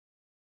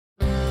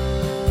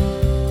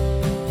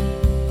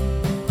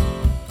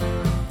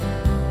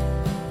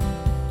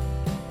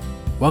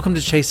Welcome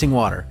to Chasing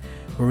Water,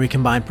 where we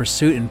combine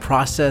pursuit and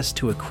process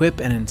to equip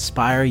and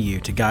inspire you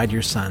to guide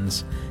your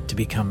sons to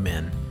become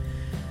men.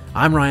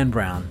 I'm Ryan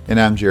Brown. And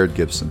I'm Jared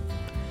Gibson.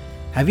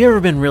 Have you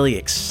ever been really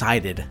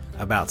excited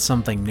about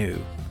something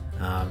new?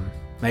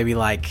 Maybe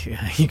like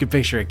you could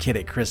picture a kid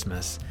at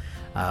Christmas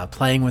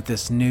playing with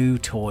this new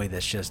toy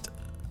that's just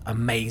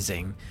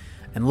amazing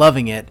and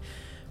loving it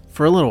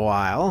for a little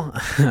while,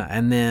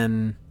 and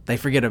then they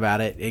forget about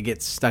it. It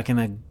gets stuck in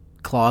a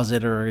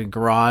closet or a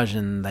garage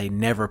and they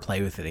never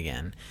play with it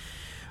again.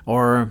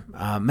 Or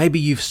maybe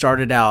you've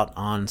started out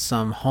on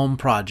some home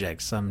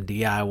project, some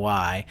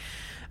DIY,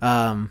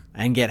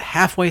 and get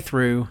halfway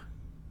through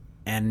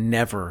and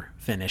never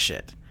finish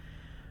it.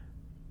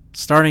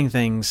 Starting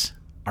things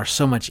are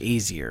so much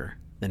easier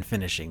than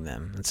finishing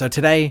them. And so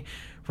today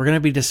we're going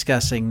to be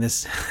discussing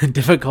this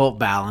difficult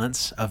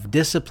balance of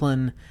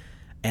discipline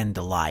and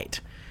delight.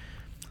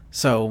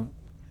 So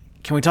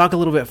can we talk a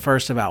little bit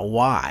first about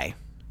why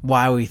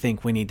we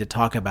think we need to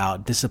talk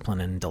about discipline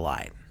and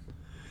delight?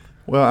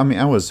 Well,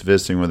 I was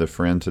visiting with a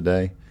friend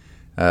today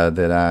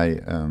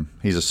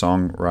he's a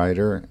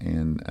songwriter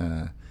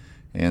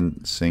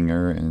and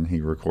singer, and he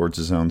records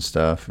his own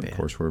stuff. Yeah. Of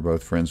course, we're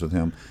both friends with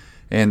him.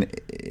 And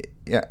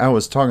I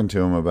was talking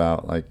to him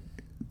about like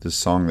this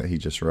song that he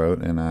just wrote,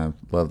 and I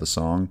love the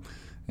song.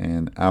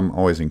 And I'm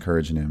always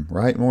encouraging him,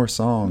 write more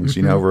songs,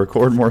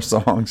 record more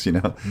songs,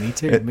 Me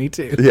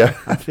too. Yeah.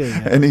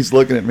 And he's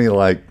looking at me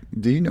like,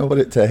 do you know what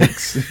it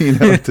takes,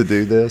 to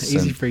do this?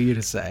 Easy for you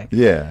to say.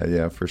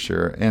 Yeah, for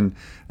sure. And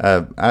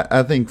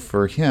I think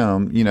for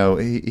him,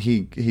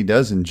 he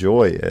does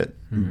enjoy it.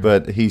 Mm-hmm.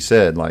 But he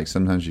said, like,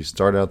 sometimes you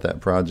start out that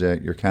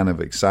project, you're kind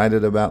of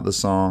excited about the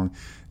song.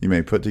 You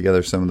may put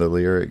together some of the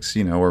lyrics,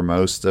 or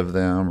most of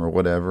them or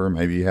whatever.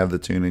 Maybe you have the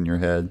tune in your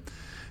head.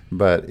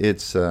 But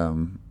it's...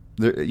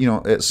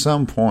 at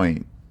some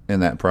point in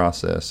that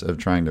process of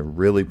trying to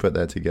really put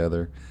that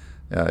together,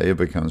 it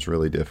becomes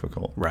really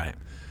difficult. Right.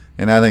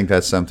 And I think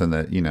that's something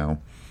that,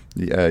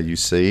 you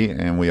see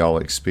and we all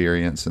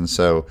experience. And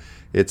so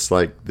it's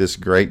like this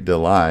great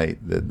delight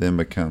that then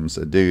becomes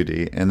a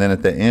duty. And then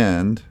at the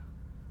end,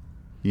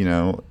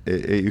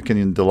 you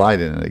can delight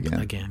in it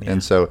again. Yeah.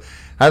 And so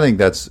I think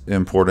that's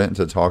important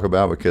to talk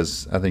about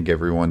because I think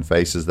everyone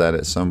faces that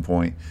at some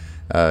point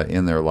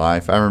in their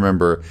life. I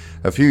remember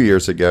a few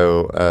years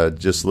ago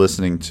just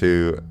listening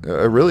to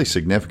a really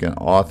significant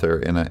author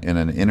in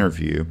an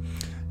interview,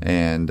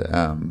 and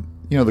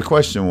the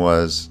question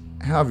was,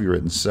 how have you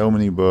written so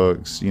many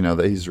books?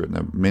 That he's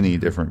written many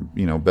different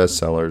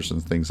bestsellers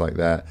and things like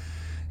that,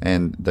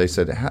 and they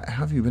said, how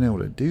have you been able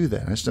to do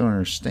that? I just don't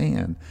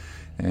understand.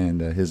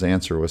 And his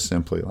answer was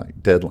simply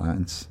like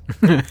deadlines,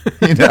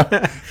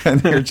 and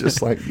they're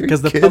just like,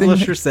 because the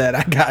publisher said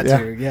I got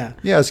to, yeah.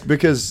 Yes,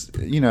 because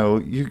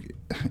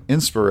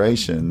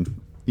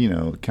inspiration,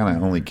 kind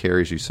of only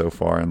carries you so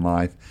far in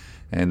life,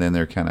 and then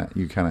you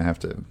kind of have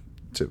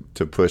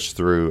to push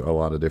through a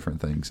lot of different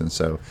things, and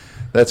so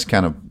that's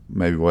kind of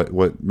maybe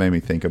what made me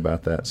think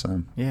about that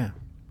some. Yeah.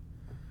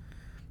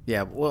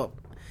 Well,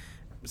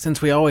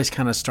 since we always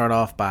kind of start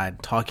off by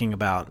talking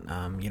about,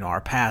 our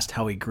past,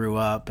 how we grew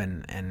up,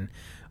 and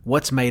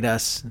what's made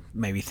us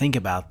maybe think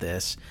about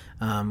this,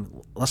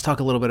 let's talk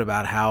a little bit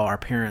about how our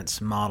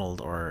parents modeled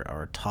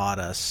or taught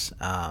us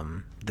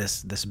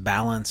this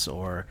balance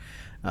or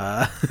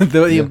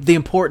the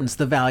importance,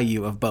 the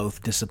value of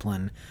both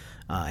discipline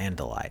and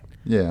delight.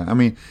 Yeah, I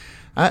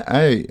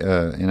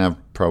and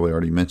I've probably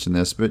already mentioned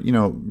this, but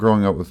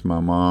growing up with my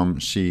mom,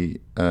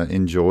 she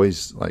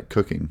enjoys like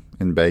cooking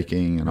and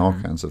baking and all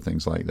kinds of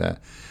things like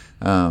that,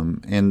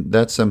 and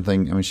that's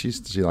something.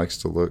 She likes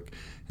to look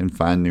and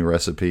find new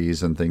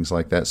recipes and things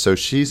like that. So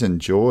she's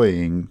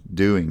enjoying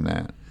doing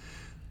that,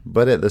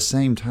 but at the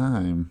same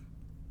time,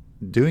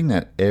 doing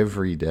that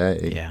every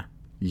day,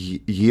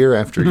 year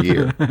after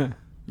year.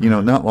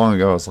 Not long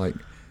ago, I was like,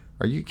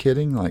 "Are you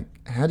kidding? Like,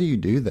 how do you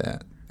do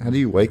that? How do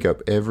you wake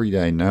up every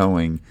day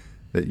knowing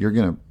that you're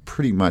going to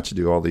pretty much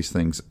do all these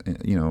things,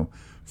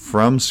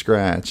 from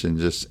scratch and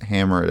just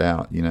hammer it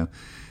out,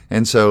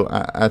 And so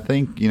I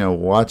think,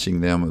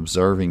 watching them,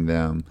 observing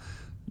them,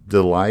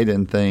 delight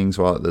in things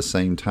while at the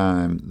same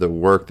time the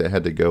work that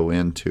had to go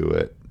into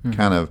it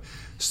kind of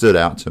stood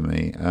out to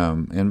me.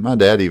 And my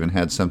dad even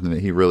had something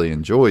that he really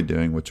enjoyed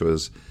doing, which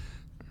was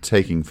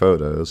taking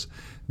photos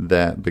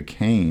that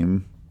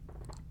became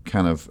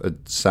kind of a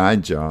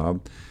side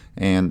job.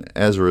 And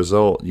as a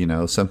result,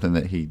 something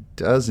that he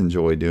does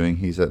enjoy doing,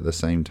 he's at the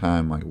same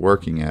time like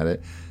working at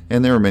it.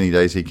 And there were many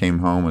days he came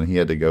home and he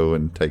had to go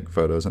and take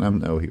photos, and I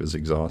know he was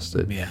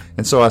exhausted. Yeah.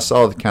 And so I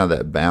saw kind of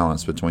that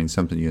balance between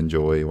something you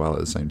enjoy while at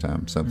the same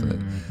time something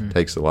that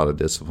takes a lot of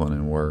discipline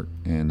and work.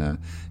 And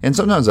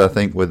sometimes I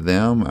think with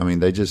them,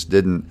 they just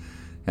didn't.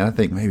 And I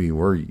think maybe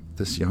we're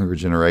this younger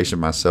generation,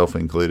 myself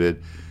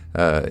included,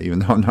 even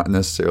though I'm not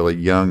necessarily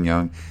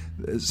young.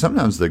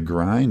 Sometimes the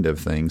grind of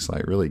things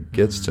like really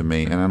gets to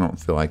me, and I don't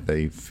feel like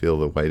they feel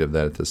the weight of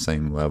that at the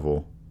same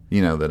level,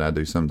 that I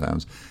do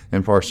sometimes.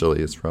 And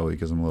partially it's probably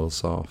because I'm a little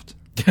soft.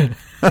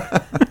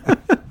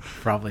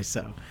 Probably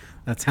so.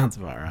 That sounds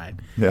about right.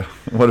 Yeah.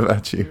 What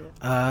about you?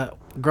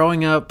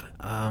 Growing up,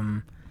 I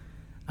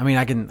mean,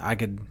 I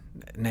could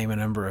name a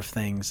number of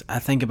things. I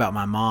think about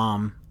my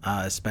mom,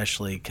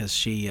 especially because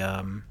she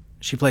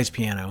plays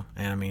piano,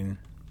 and I mean,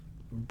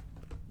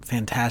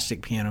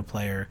 fantastic piano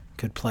player.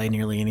 Could play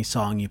nearly any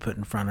song you put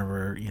in front of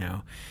her, you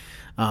know.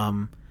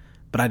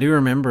 But I do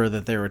remember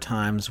that there were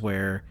times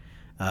where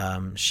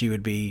she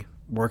would be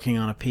working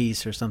on a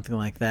piece or something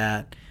like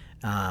that,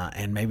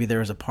 and maybe there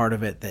was a part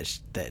of it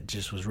that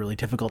just was really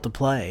difficult to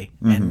play,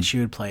 and she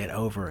would play it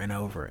over and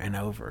over and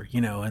over, you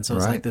know. And so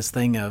it's like this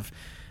thing of,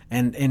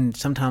 and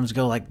sometimes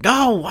go like,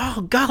 oh,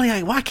 wow,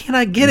 golly, why can't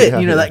I get it?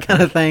 You know, that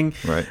kind of thing.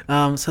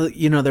 Right. So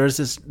you know, there's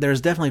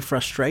definitely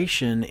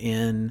frustration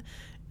in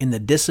the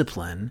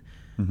discipline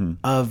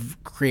of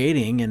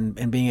creating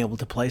and being able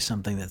to play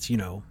something that's you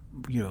know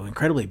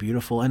incredibly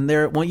beautiful. And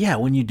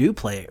when you do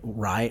play it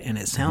right and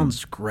it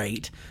sounds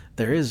great,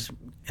 there is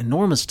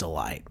enormous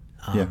delight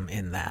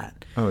in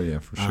that. Oh yeah,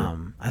 for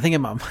sure. I think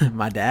about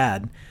my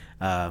dad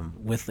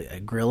with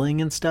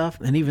grilling and stuff,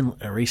 and even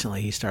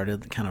recently he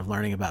started kind of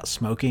learning about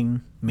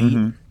smoking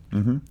meat.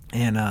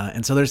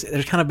 And so there's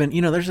kind of been,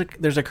 you know,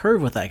 there's a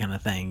curve with that kind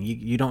of thing.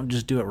 You don't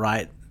just do it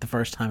right the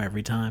first time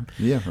every time.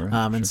 Yeah,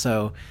 right. And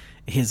so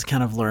his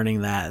kind of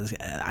learning that,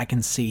 I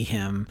can see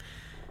him,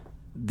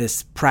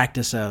 this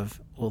practice of,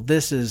 well,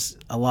 this is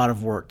a lot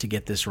of work to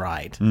get this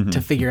right,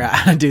 to figure out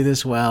how to do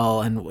this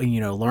well, and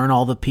you know, learn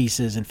all the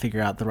pieces and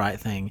figure out the right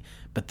thing.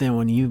 But then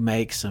when you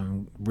make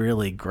some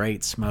really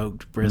great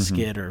smoked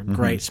brisket or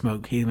great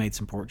smoked, he made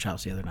some pork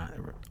chops the other night.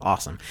 They were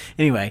awesome.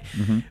 Anyway,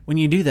 when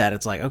you do that,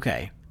 it's like,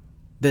 okay,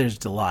 there's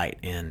delight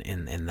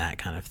in that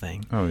kind of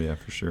thing. Oh yeah,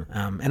 for sure.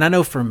 And I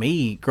know for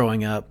me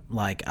growing up,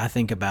 like I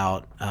think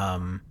about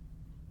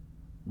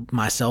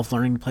myself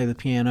learning to play the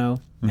piano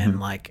and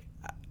like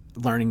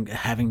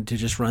having to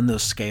just run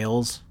those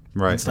scales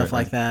and stuff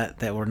like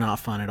that were not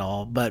fun at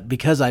all. But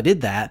because I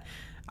did that,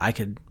 I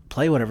could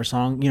play whatever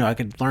song, you know, I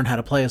could learn how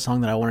to play a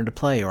song that I wanted to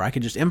play, or I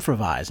could just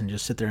improvise and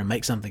just sit there and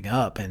make something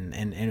up and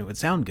it would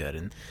sound good.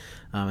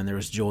 And there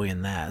was joy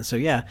in that. So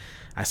yeah,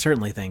 I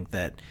certainly think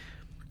that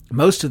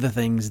most of the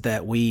things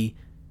that we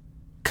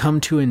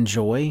come to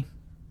enjoy,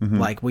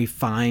 like we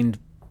find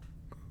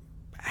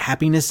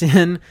happiness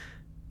in,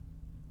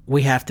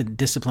 we have to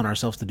discipline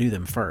ourselves to do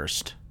them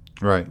first.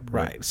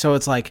 Right. So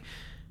it's like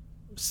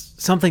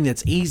something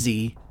that's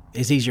easy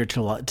is easier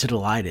to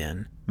delight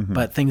in,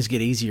 but things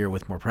get easier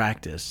with more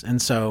practice.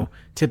 And so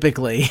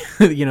typically,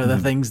 you know, the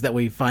things that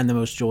we find the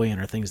most joy in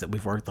are things that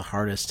we've worked the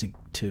hardest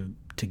to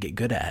get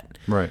good at.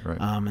 Right.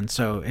 And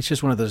so it's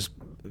just one of those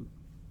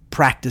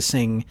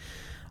practicing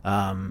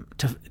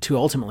to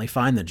ultimately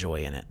find the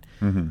joy in it.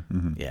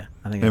 Yeah,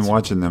 I think. And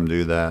watching them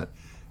do that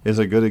is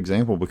a good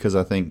example, because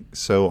I think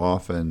so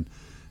often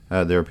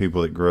there are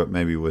people that grew up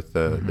maybe with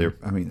their.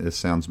 I mean, it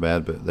sounds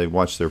bad, but they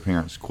watch their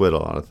parents quit a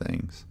lot of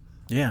things.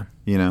 Yeah,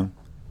 you know,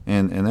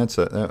 and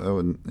that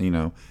would, you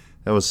know,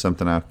 that was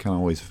something I kind of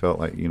always felt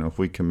like, you know, if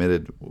we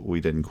committed,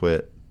 we didn't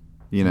quit.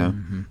 You know,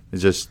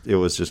 it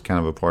was just kind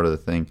of a part of the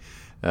thing.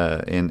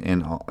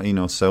 And you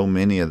know, so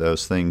many of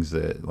those things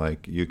that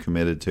like you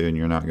committed to and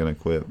you're not going to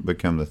quit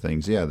become the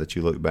things, that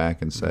you look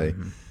back and say,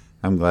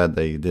 I'm glad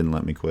they didn't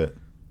let me quit.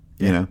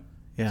 You know?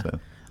 Yeah. So.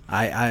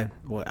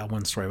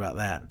 One story about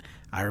that.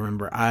 I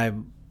remember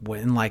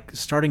when like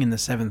starting in the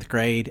 7th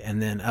grade and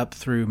then up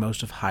through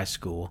most of high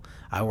school,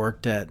 I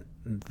worked at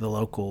the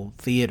local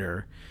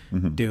theater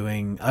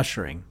doing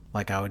ushering.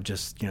 Like I would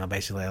just, you know,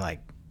 basically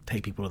like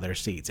take people to their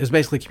seats. It was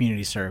basically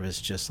community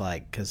service, just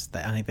like, because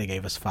I think they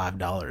gave us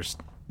 $5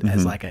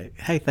 as like a,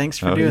 hey, thanks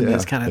for doing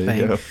this kind of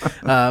thing.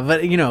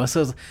 But you know,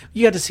 so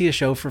you got to see a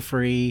show for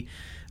free.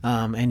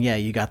 And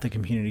you got the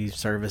community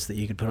service that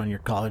you could put on your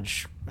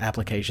college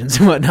applications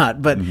and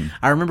whatnot. But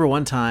I remember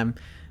one time,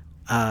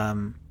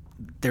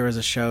 there was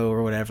a show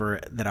or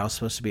whatever that I was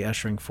supposed to be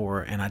ushering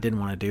for, and I didn't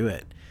want to do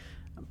it.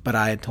 But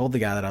I had told the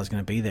guy that I was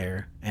going to be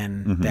there,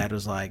 and Dad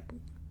was like,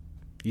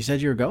 you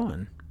said you were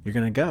going. You're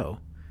going to go.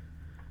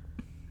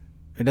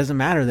 It doesn't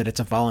matter that it's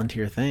a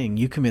volunteer thing.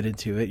 You committed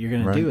to it. You're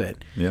going to do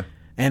it. Yeah.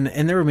 And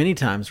there were many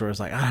times where I was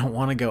like, I don't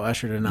want to go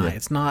usher tonight. Yeah.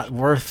 It's not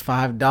worth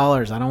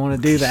 $5. I don't want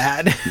to do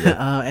that.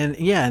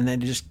 And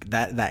then just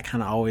that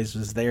kind of always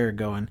was there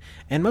going.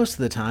 And most of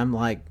the time,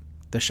 like,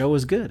 the show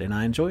was good and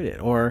I enjoyed it.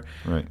 Or,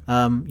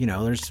 you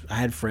know, I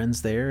had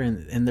friends there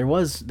and there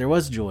was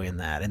joy in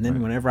that. And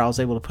then whenever I was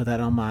able to put that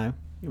on my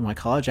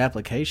college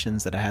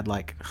applications, that I had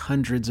like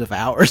hundreds of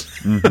hours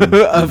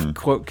of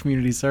quote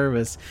community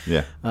service.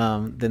 Yeah.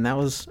 Then that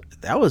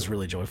was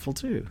really joyful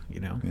too, you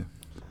know? Yeah.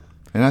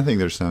 And I think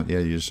there's some,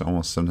 you just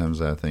almost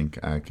sometimes I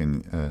think I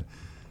can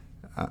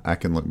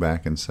look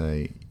back and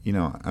say, you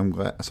know, I'm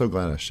so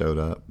glad I showed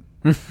up,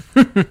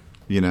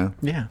 you know?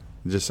 Yeah.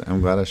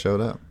 I'm glad I showed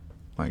up,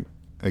 like,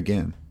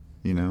 again,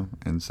 you know?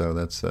 And so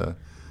that's,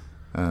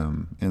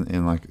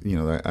 and like, you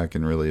know, I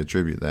can really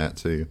attribute that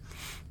to,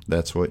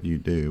 that's what you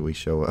do. We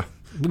show up.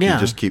 Yeah. You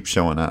just keep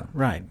showing up.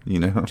 Right. You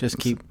know? Just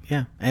keep,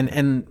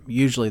 And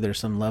usually there's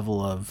some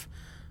level of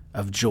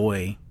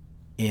joy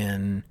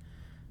in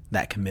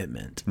that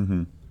commitment.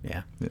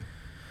 Yeah. Yeah.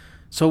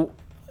 So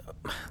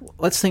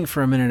let's think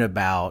for a minute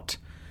about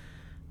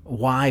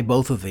why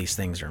both of these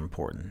things are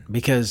important,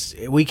 because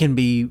we can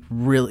be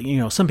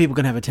really, some people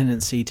can have a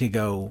tendency to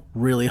go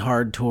really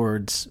hard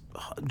towards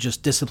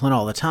just discipline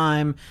all the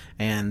time,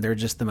 and they're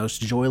just the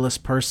most joyless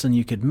person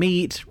you could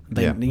meet.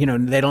 They,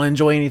 they don't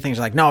enjoy anything. It's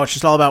like, no, it's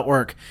just all about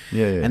work.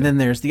 And then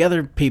there's the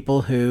other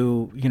people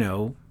who,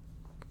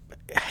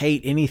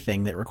 hate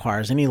anything that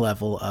requires any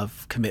level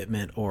of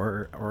commitment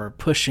or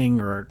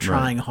pushing or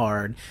trying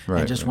hard,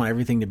 and just want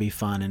everything to be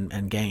fun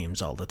and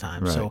games all the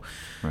time. So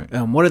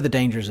what are the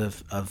dangers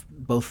of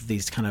both of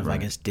these kind of, I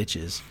guess,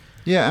 ditches?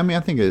 Yeah, I mean,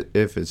 I think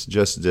if it's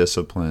just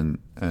discipline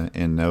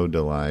and no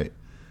delight,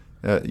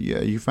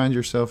 you find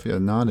yourself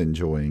not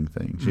enjoying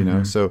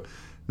things, So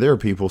there are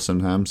people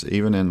sometimes,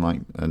 even in like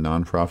a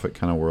nonprofit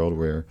kind of world,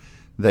 where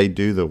they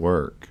do the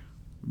work,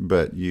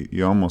 but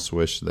you almost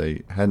wish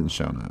they hadn't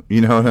shown up.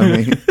 You know what I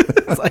mean?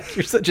 It's like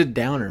you're such a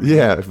downer. Man.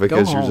 Yeah,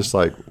 because you're just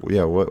like,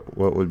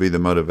 what would be the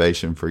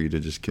motivation for you to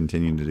just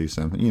continue to do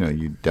something,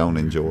 you don't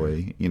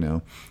enjoy,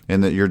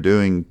 and that you're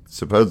doing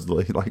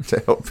supposedly like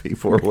to help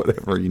people or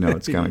whatever,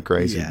 it's kind of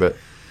crazy. Yeah. But,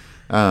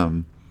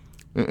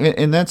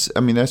 and that's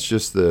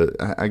just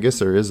I guess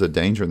there is a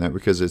danger in that,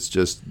 because it's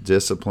just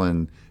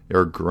discipline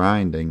or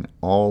grinding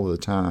all the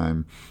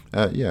time.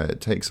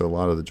 It takes a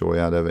lot of the joy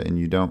out of it,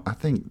 and I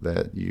think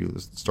that you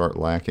start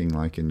lacking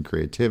like in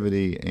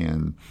creativity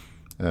and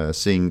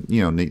seeing,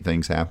 neat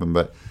things happen.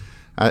 But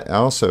I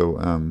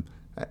also,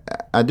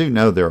 I do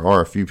know there are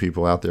a few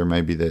people out there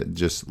maybe that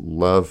just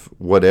love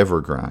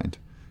whatever grind,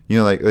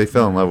 like they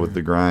fell in love with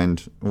the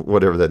grind,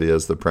 whatever that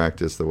is, the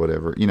practice, the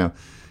whatever,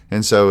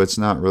 and so it's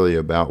not really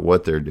about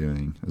what they're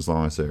doing as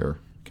long as they're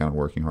kind of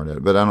working hard at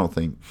it. But I don't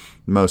think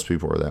most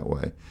people are that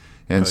way.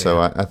 And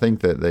I think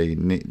that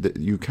that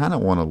you kind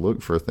of want to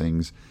look for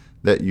things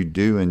that you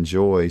do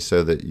enjoy,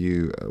 so that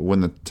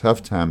when the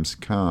tough times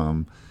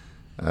come,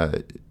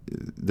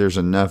 there's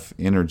enough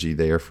energy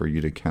there for you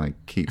to kind of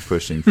keep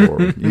pushing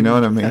forward. You know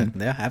what I mean?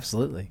 Yeah,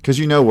 absolutely. Because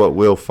what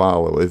will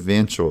follow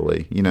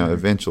eventually.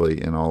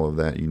 Eventually in all of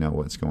that,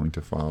 what's going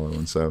to follow.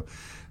 And so,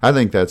 I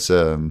think that's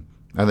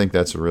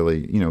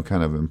really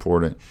kind of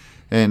important.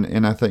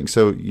 And I think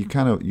so.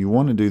 You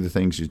want to do the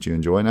things that you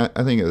enjoy, and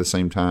I think at the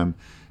same time.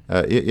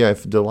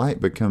 If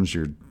delight becomes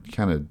your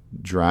kind of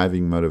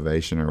driving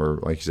motivation, or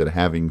like you said,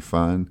 having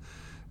fun,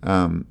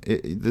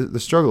 the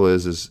struggle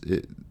is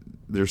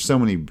there's so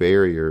many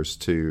barriers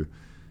to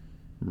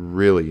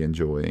really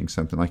enjoying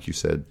something. Like you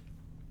said,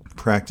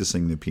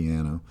 practicing the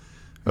piano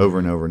over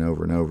and over and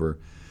over and over.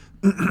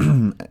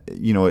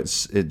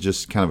 It's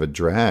just kind of a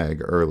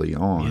drag early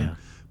on. Yeah.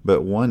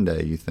 But one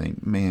day you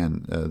think,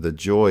 man, the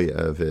joy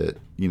of it.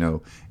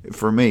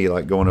 For me,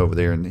 like going over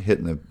there and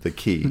hitting the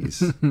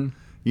keys.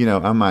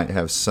 I might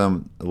have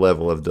some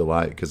level of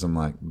delight because I'm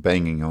like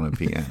banging on a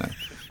piano.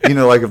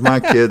 Like if my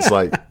kids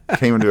like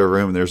came into a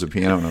room and there's a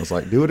piano and I was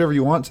like, do whatever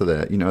you want to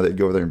that, they'd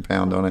go over there and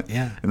pound on it.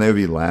 Yeah. And they would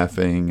be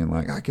laughing and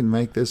like, I can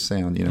make this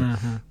sound,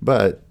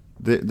 But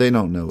they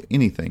don't know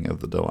anything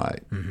of the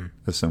delight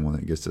of someone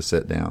that gets to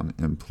sit down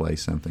and play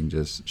something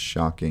just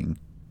shocking,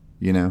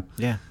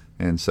 Yeah.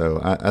 And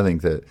so I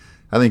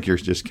think you're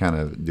just kind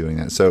of doing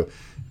that. So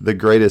the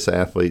greatest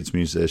athletes,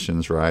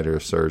 musicians,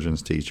 writers,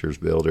 surgeons, teachers,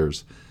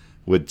 builders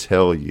would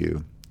tell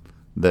you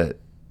that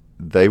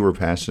they were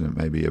passionate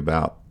maybe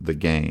about the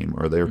game,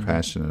 or they were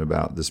passionate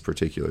about this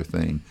particular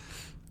thing,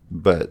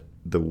 but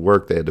the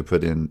work they had to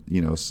put in,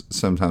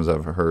 sometimes I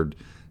heard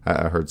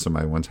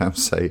somebody one time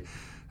say,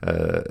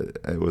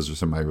 it was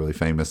somebody really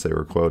famous they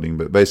were quoting,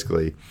 but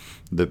basically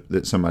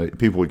that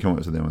people would come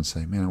up to them and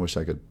say, man, I wish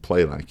I could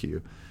play like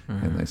you.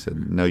 And they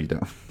said, no, you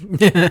don't.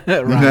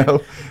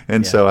 Right.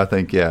 And so I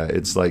think,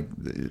 it's like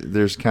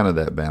there's kind of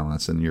that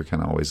balance, and you're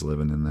kind of always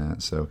living in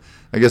that. So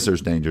I guess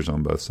there's dangers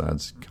on both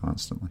sides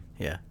constantly.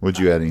 Yeah. Would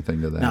you add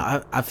anything to that?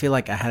 No, I feel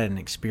like I had an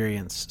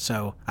experience.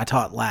 So I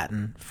taught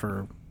Latin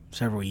for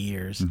several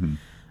years.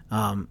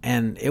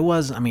 And it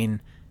was,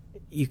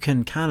 you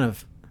can kind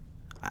of,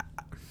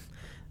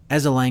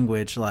 as a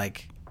language,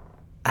 like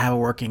I have a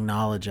working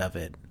knowledge of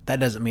it. That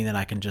doesn't mean that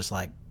I can just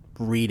like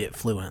read it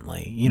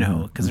fluently,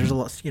 because there's a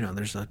lot,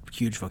 there's a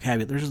huge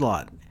vocabulary, there's a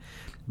lot.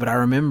 But I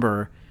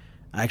remember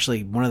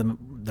actually one of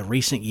the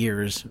recent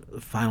years,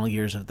 final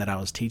years that I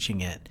was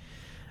teaching it,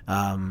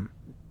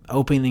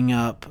 opening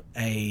up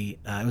it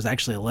was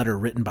actually a letter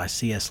written by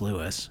C.S.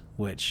 Lewis,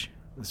 which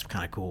was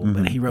kind of cool.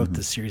 But he wrote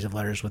this series of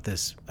letters with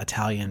this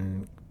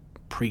Italian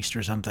priest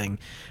or something,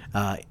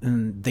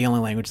 and the only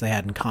language they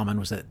had in common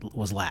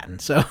was Latin.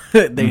 So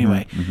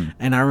anyway,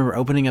 and I remember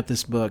opening up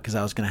this book because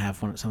I was going to have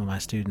some of my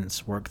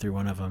students work through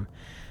one of them,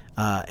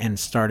 and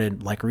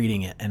started like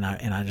reading it, and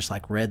I just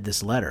like read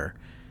this letter,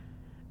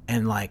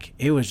 and like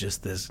it was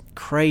just this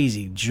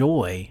crazy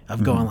joy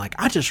of going like,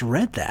 I just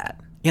read that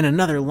in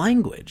another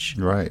language,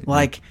 right?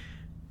 Like.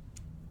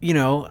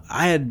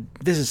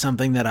 This is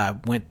something that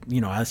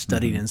I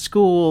studied in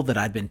school, that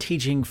I'd been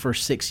teaching for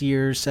 6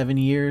 years, 7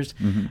 years.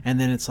 And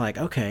then it's like,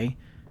 okay,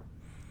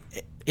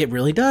 it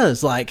really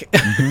does. Like,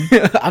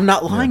 I'm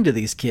not lying to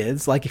these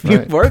kids. Like, if you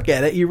Right. work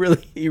at it, you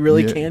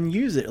really Yeah. can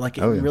use it. Like,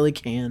 it Oh, yeah. really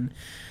can.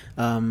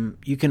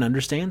 You can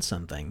understand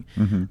something.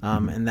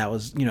 And that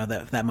was,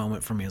 that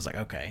moment for me was like,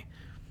 okay,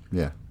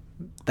 Yeah.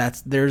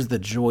 there's the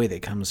joy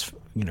that comes,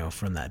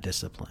 from that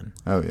discipline.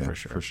 Oh yeah,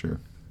 for sure.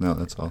 No,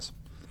 that's awesome.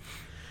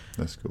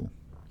 That's cool.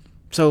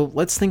 So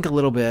let's think a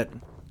little bit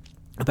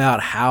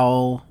about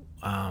how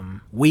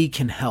we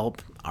can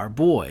help our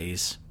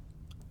boys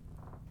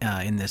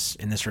in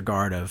this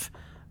regard of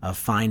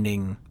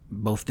finding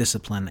both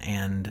discipline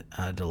and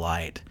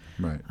delight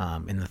Right.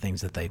 in the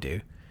things that they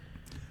do.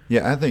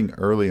 Yeah, I think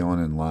early on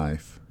in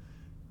life,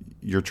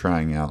 you're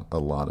trying out a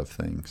lot of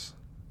things,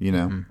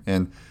 and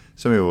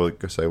some people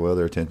will say, well,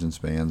 their attention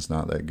span's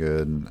not that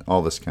good and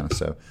all this kind of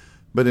stuff.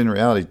 But in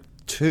reality,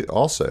 too,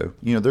 also,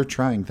 they're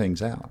trying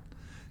things out.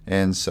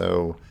 And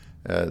so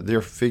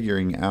they're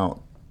figuring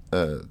out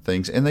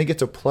things, and they get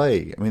to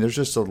play. I mean, there's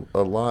just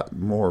a lot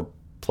more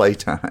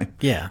playtime,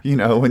 Yeah.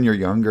 when you're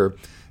younger.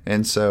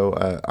 And so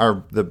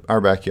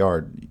our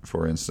backyard,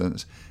 for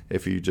instance,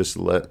 if you just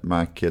let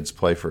my kids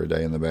play for a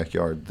day in the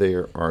backyard,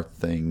 there are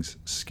things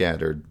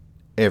scattered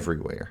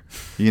everywhere,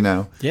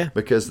 Yeah.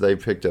 because they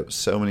picked up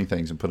so many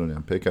things and put them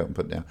down, pick up and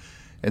put down.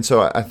 And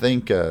so I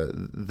think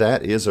that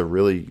is a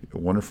really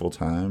wonderful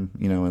time,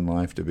 in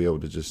life to be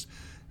able to just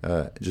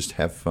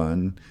have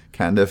fun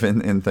kind of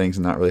in things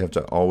and not really have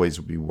to always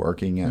be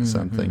working at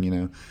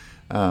something,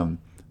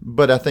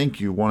 But I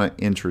think you want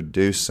to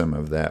introduce some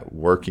of that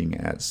working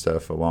at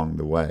stuff along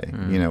the way,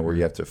 where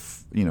you have to,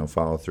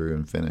 follow through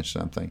and finish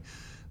something.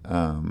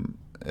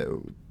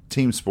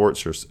 Team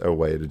sports are a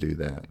way to do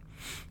that,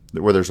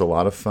 where there's a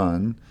lot of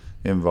fun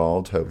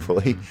involved,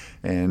 hopefully,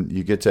 and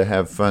you get to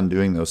have fun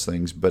doing those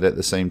things. But at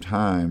the same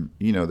time,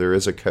 there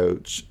is a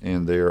coach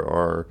and there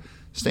are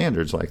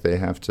standards, like they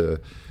have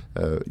to,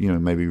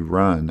 maybe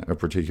run a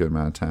particular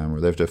amount of time, or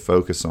they have to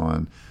focus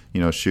on,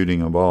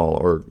 shooting a ball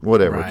or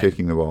whatever, Right.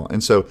 kicking the ball.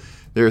 And so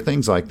there are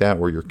things like that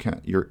where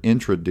you're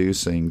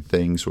introducing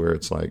things where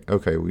it's like,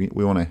 okay, we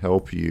want to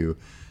help you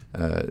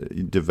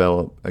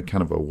develop a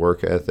kind of a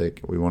work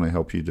ethic. We want to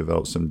help you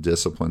develop some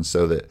discipline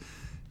so that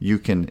you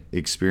can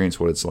experience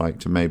what it's like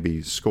to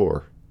maybe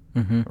score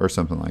or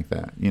something like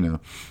that,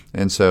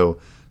 And so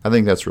I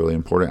think that's really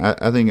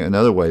important. I think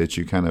another way that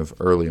you kind of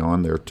early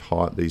on they're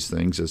taught these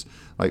things is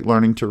like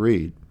learning to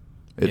read.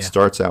 It Yeah.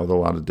 starts out with a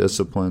lot of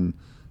discipline,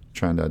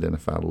 trying to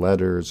identify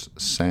letters,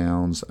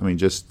 sounds. I mean,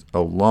 just a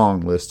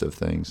long list of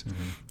things.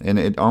 And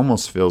it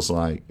almost feels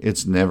like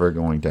it's never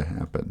going to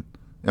happen.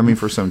 I mean,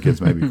 for some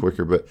kids, maybe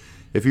quicker, but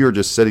if you were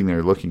just sitting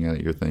there looking at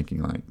it, you're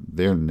thinking like,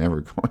 they're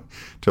never going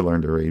to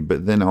learn to read.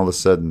 But then all of a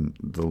sudden,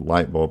 the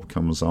light bulb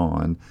comes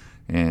on,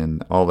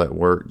 and all that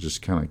work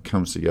just kind of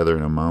comes together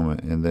in a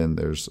moment. And then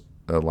there's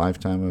a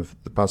lifetime of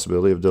the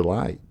possibility of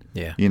delight,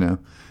 Yeah.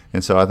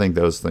 And so I think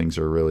those things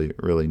are really,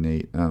 really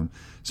neat.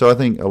 So I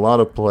think a lot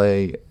of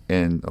play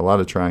and a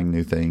lot of trying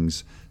new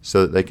things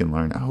so that they can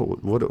learn,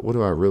 what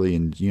do I really,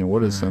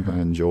 what is something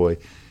I enjoy?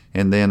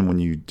 And then when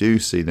you do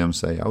see them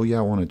say, oh, yeah,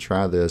 I want to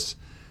try this,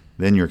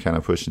 then you're kind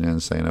of pushing in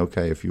and saying,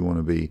 okay, if you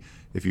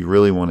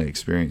really want to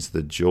experience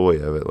the joy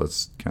of it,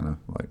 let's kind of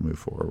like move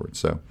forward.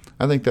 So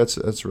I think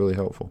that's really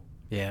helpful.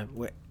 Yeah.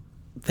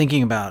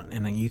 Thinking about,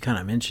 and you kind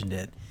of mentioned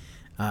it,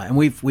 and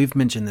we've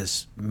mentioned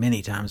this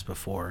many times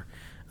before,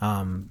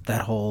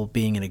 that whole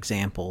being an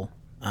example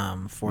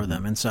for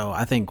them. And so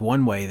I think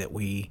one way that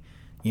we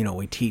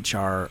teach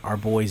our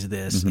boys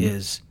this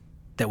is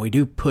that we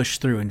do push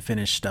through and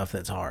finish stuff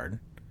that's hard.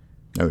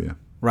 Oh, yeah.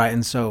 Right.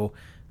 And so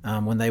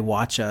when they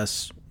watch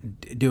us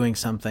doing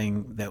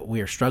something that we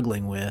are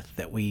struggling with,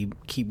 that we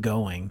keep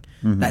going,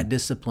 that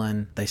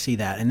discipline, they see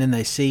that. And then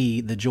they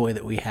see the joy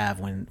that we have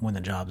when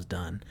the job's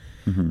done.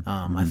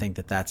 I think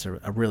that's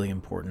a really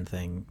important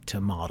thing to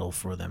model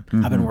for them.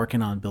 I've been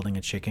working on building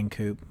a chicken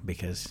coop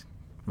because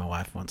my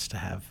wife wants to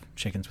have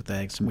chickens with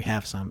eggs. We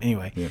have some.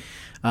 Anyway.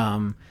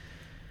 Yeah.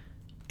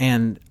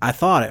 And I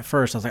thought at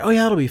first, I was like, oh,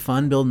 yeah, it'll be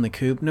fun building the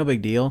coop. No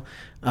big deal.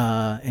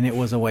 And it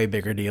was a way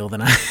bigger deal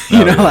than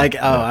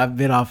I've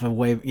been off of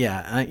way.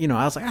 Yeah. I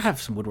was like, I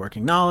have some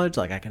woodworking knowledge.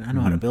 Like I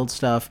know how to build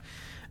stuff.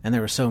 And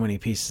there were so many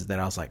pieces that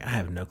I was like, I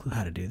have no clue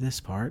how to do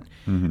this part.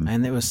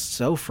 And it was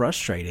so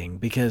frustrating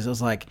because it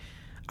was like,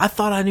 I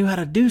thought I knew how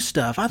to do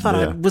stuff. I thought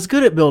I was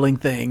good at building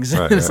things.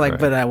 Right, and it's right, like,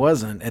 but I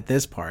wasn't at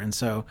this part. And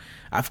so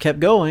I've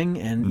kept going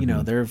and,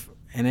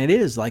 and it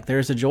is like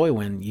there's a joy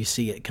when you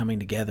see it coming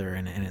together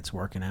and it's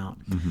working out.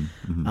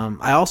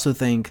 I also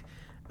think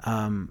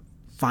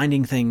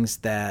finding things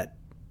that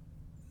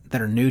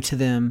are new to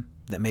them,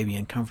 that may be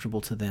uncomfortable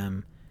to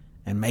them,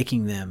 and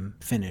making them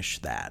finish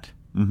that.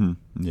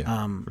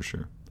 Yeah, for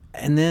sure.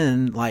 And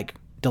then like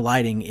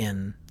delighting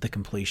in the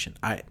completion.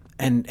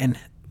 And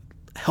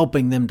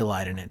helping them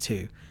delight in it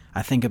too.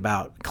 I think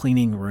about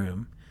cleaning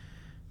room.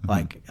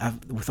 Like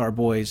with our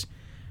boys,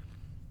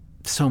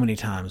 so many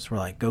times we're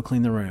like, go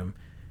clean the room.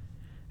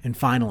 And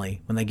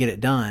finally, when they get it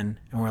done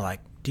and we're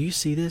like, do you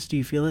see this? Do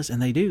you feel this?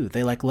 And they do.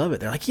 They like love it.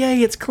 They're like,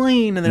 yay, it's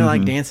clean. And they're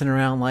like dancing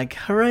around like,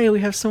 hooray, we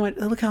have so much.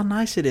 Look how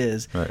nice it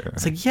is. Right.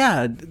 It's like,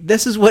 yeah,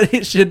 this is what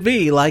it should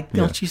be. Like,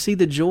 don't you see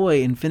the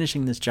joy in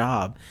finishing this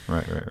job?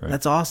 Right.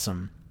 That's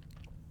awesome.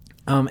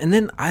 And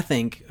then I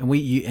think,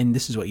 and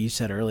this is what you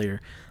said earlier,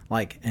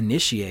 like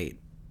initiate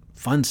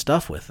fun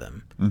stuff with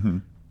them. Mm-hmm.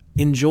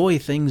 Enjoy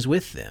things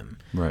with them.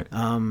 Right.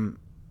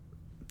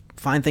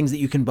 Find things that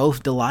you can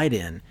both delight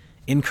in.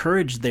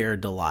 Encourage their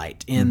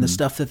delight in the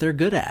stuff that they're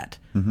good at.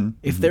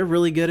 If they're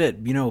really good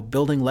at,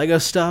 building Lego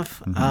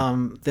stuff,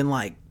 then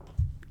like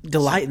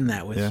delight in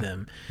that with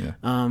them.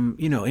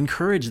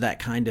 Encourage that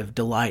kind of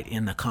delight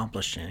in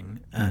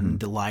accomplishing and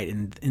delight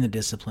in the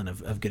discipline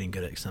of getting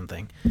good at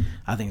something.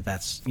 I think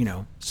that's,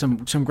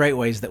 some great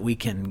ways that we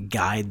can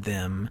guide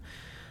them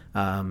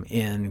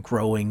in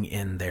growing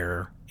in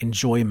their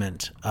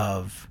enjoyment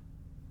of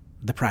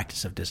the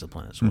practice of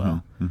discipline as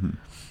well.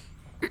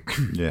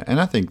 Yeah, and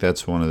I think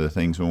that's one of the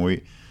things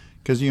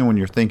because when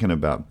you're thinking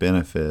about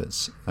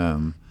benefits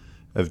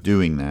of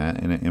doing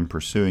that and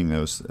pursuing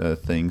those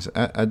things,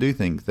 I do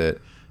think that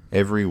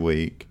every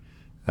week,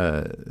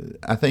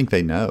 I think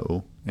they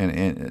know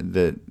and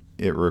that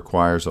it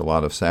requires a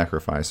lot of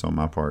sacrifice on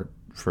my part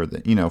for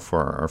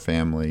our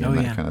family and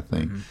that kind of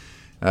thing.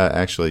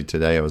 Actually,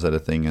 today I was at a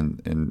thing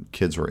and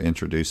kids were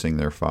introducing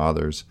their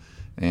fathers,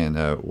 and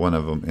one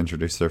of them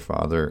introduced their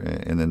father,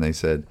 and then they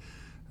said,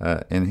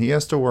 and he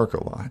has to work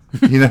a lot,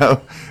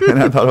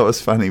 and I thought it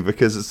was funny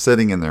because it's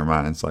sitting in their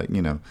minds, like,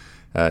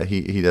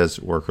 he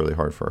does work really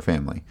hard for our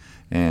family.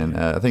 And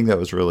I think that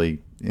was really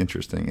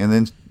interesting. And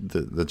then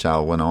the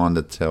child went on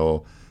to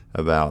tell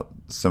about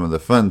some of the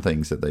fun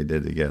things that they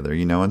did together,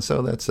 and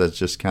so that's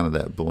just kind of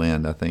that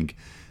blend, I think,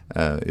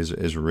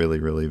 is really,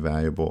 really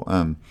valuable.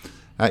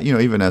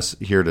 Even us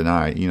here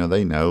tonight,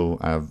 they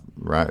know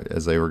right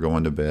as they were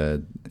going to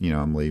bed,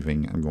 I'm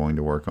leaving, I'm going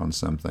to work on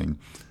something.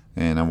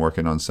 And I'm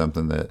working on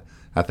something that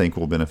I think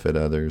will benefit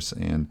others.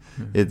 And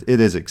it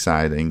is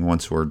exciting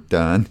once we're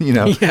done,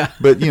 Yeah.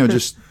 But,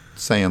 just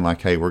saying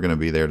like, hey, we're going to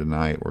be there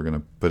tonight. We're going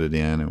to put it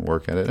in and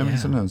work at it. I mean,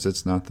 sometimes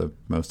it's not the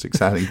most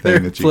exciting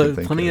thing that you can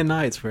think plenty of. of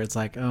nights where it's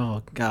like,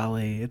 oh,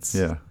 golly,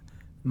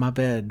 my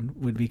bed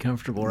would be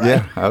comfortable, right?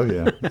 Yeah. Oh,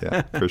 yeah.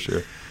 Yeah, for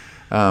sure.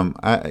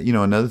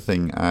 Another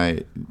thing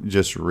I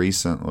just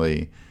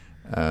recently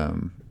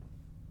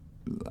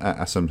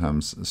I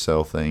sometimes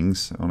sell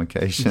things on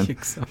occasion.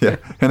 Yeah,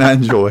 and I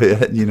enjoy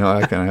it.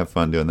 I kind of have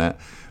fun doing that.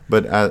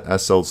 But I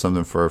sold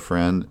something for a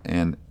friend,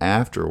 and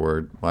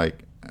afterward,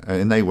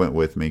 and they went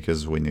with me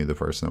because we knew the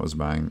person that was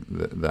buying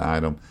the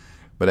item.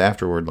 But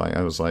afterward,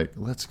 I was like,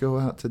 let's go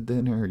out to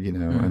dinner,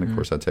 And of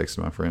course, I texted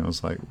my friend. I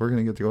was like, we're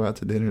going to get to go out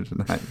to dinner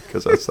tonight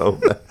because I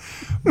sold that.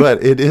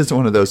 But it is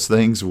one of those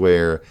things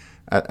where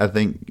I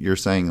think you're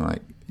saying,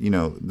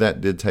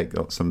 that did take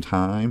some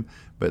time.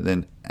 But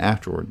then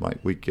afterward,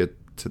 we get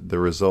to the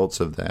results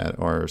of that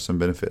are some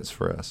benefits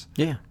for us.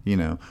 Yeah.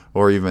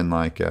 Or even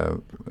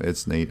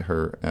it's neat.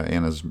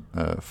 Anna's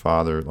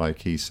father,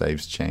 he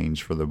saves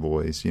change for the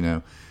boys,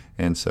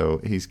 and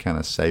so he's kind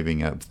of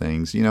saving up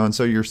things, and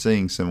so you're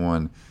seeing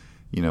someone,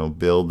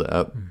 build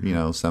up,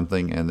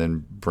 something and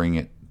then bring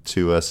it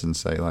to us and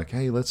say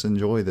hey, let's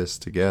enjoy this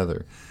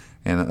together.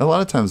 And a lot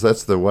of times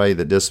that's the way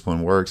that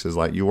discipline works is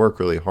you work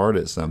really hard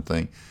at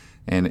something.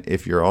 And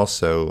if you're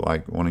also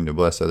wanting to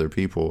bless other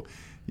people,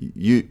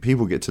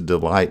 people get to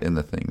delight in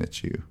the thing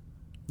that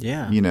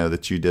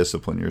that you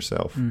discipline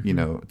yourself,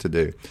 to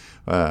do,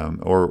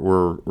 or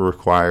were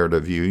required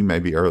of you.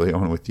 Maybe early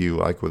on with you,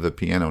 with the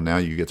piano, now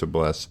you get to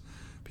bless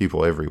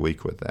people every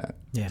week with that.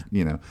 Yeah.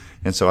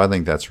 And so I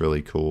think that's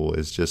really cool.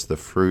 Is just the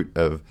fruit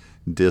of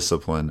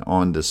discipline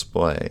on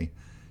display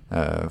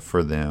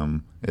for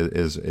them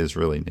is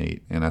really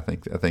neat, and I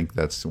think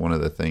that's one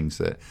of the things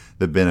that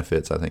the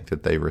benefits I think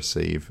that they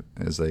receive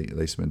as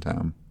they spend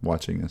time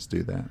watching us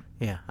do that.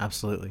 Yeah,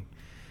 absolutely.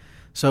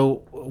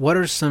 So, what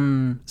are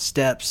some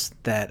steps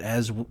that,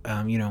 as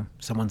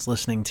someone's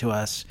listening to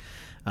us,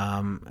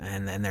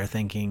 and they're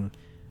thinking,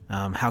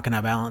 how can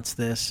I balance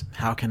this?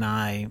 How can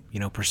I,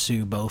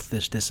 pursue both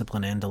this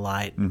discipline and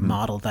delight,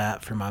 model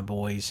that for my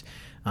boys,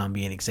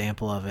 be an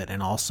example of it,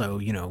 and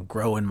also,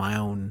 grow in my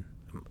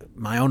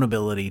own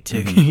ability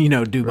to,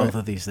 do both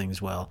of these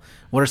things well?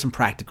 What are some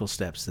practical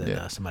steps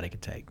that somebody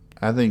could take?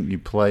 I think you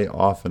play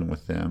often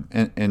with them.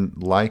 And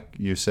like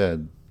you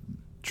said,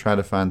 try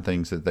to find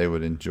things that they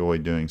would enjoy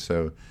doing,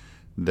 so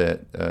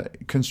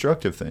that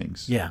constructive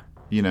things. Yeah.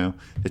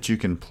 That you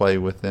can play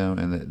with them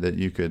and that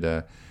you could,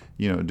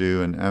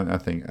 do. And I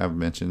think I've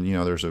mentioned,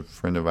 there's a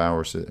friend of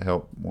ours that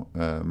helped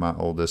my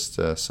oldest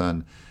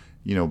son,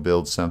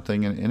 build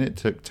something. And it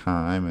took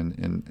time.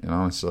 And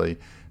honestly,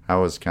 I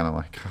was kind of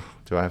like, oh,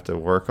 do I have to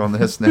work on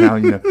this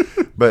now?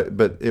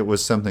 But it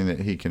was something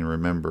that he can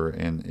remember,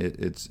 and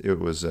it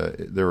was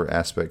there were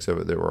aspects of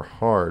it that were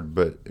hard,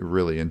 but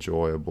really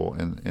enjoyable,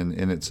 and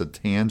it's a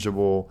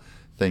tangible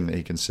thing that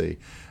he can see.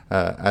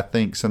 I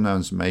think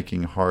sometimes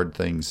making hard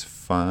things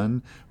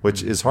fun,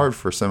 which is hard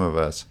for some of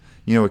us,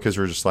 because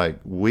we're just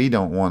we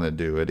don't want to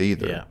do it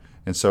either. Yeah.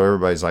 And so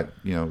everybody's like,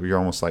 you're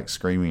almost like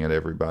screaming at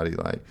everybody,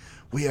 like,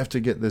 we have to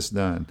get this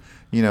done.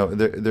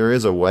 There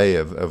is a way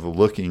of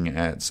looking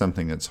at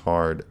something that's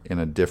hard in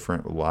a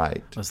different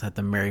light. Was that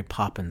the Mary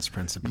Poppins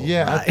principle?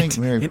 Yeah, right? I think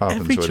Mary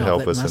Poppins would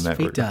help us in that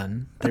regard.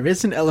 Done. There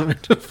is an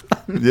element of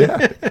fun.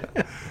 Yeah.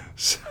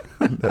 So,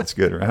 that's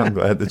good. I'm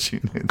glad that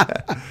you knew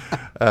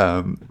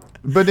that.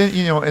 But then,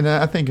 and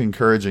I think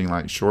encouraging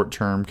like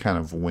short-term kind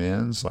of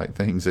wins, like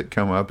things that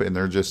come up and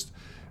they're just,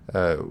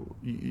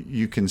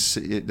 you can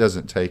see it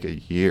doesn't take a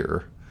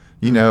year.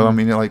 I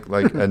mean, like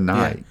a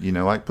night,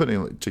 like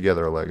putting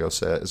together a Lego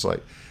set. It's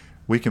like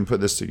we can put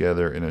this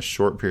together in a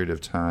short period of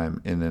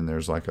time, and then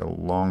there's like a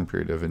long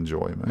period of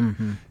enjoyment.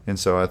 Mm-hmm. And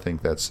so I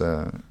think that's,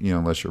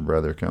 unless your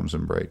brother comes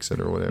and breaks it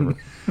or whatever.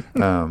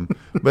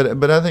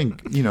 But I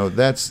think,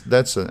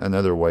 that's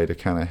another way to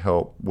kind of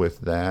help with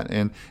that.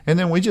 And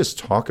then we just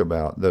talk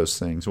about those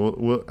things.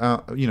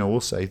 We'll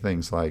say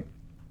things like,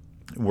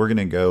 we're going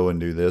to go and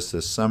do this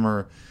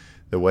summer.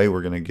 The way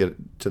we're going to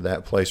get to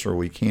that place where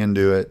we can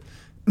do it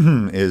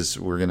is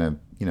we're going to,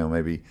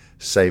 maybe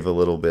save a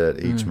little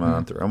bit each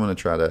month, or I'm going to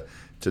try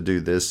to do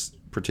this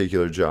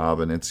particular job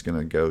and it's going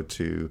to go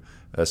to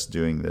us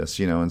doing this,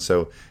 and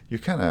so you're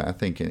kind of, I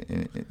think,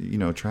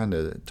 trying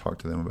to talk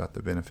to them about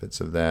the benefits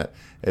of that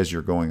as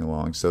you're going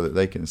along so that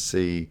they can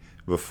see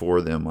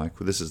before them, like,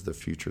 well, this is the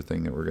future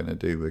thing that we're going to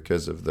do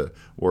because of the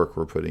work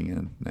we're putting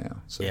in now.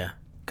 So. Yeah,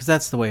 because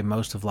that's the way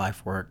most of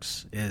life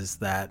works, is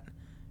that,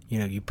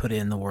 you put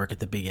in the work at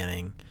the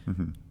beginning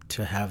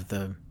to have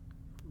the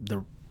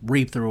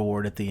reap the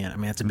reward at the end. I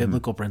mean, it's a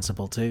biblical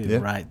principle too,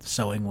 right?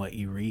 Sowing what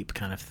you reap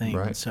kind of thing.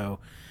 Right. So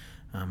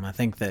I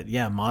think that,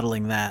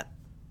 modeling that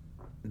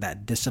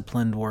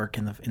disciplined work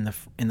in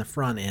the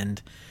front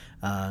end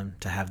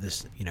to have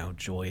this,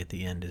 joy at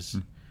the end is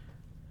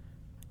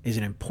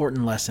an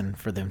important lesson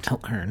for them to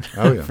learn.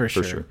 Oh yeah, for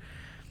sure.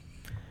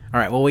 All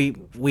right. Well,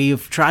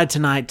 we've tried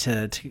tonight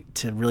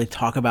to really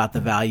talk about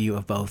the value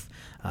of both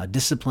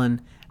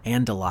discipline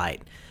and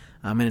delight.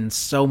 And in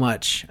so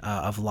much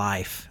of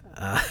life,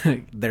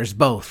 there's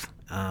both.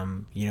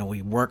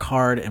 We work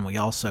hard and we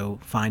also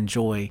find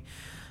joy.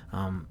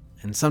 And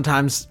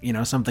sometimes,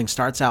 something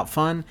starts out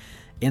fun,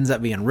 ends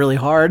up being really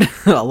hard,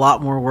 a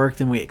lot more work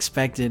than we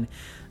expected.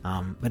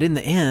 But in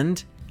the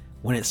end,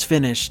 when it's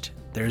finished,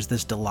 there's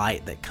this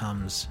delight that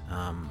comes,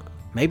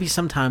 maybe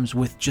sometimes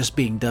with just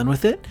being done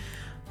with it,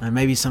 and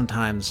maybe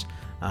sometimes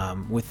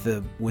with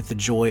the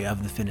joy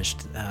of the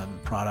finished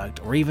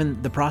product, or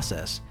even the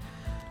process.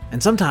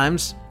 And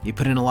sometimes you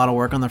put in a lot of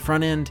work on the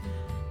front end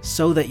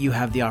so that you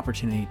have the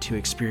opportunity to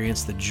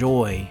experience the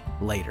joy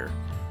later.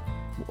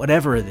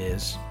 Whatever it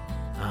is,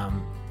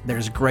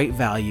 there's great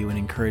value in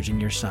encouraging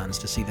your sons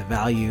to see the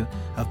value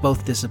of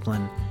both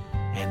discipline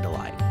and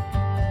delight.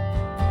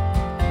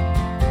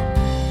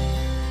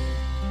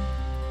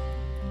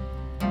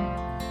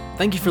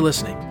 Thank you for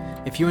listening.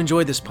 If you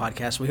enjoyed this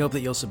podcast, we hope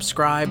that you'll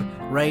subscribe,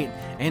 rate,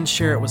 and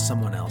share it with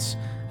someone else.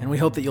 And we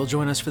hope that you'll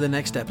join us for the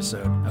next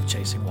episode of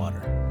Chasing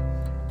Water.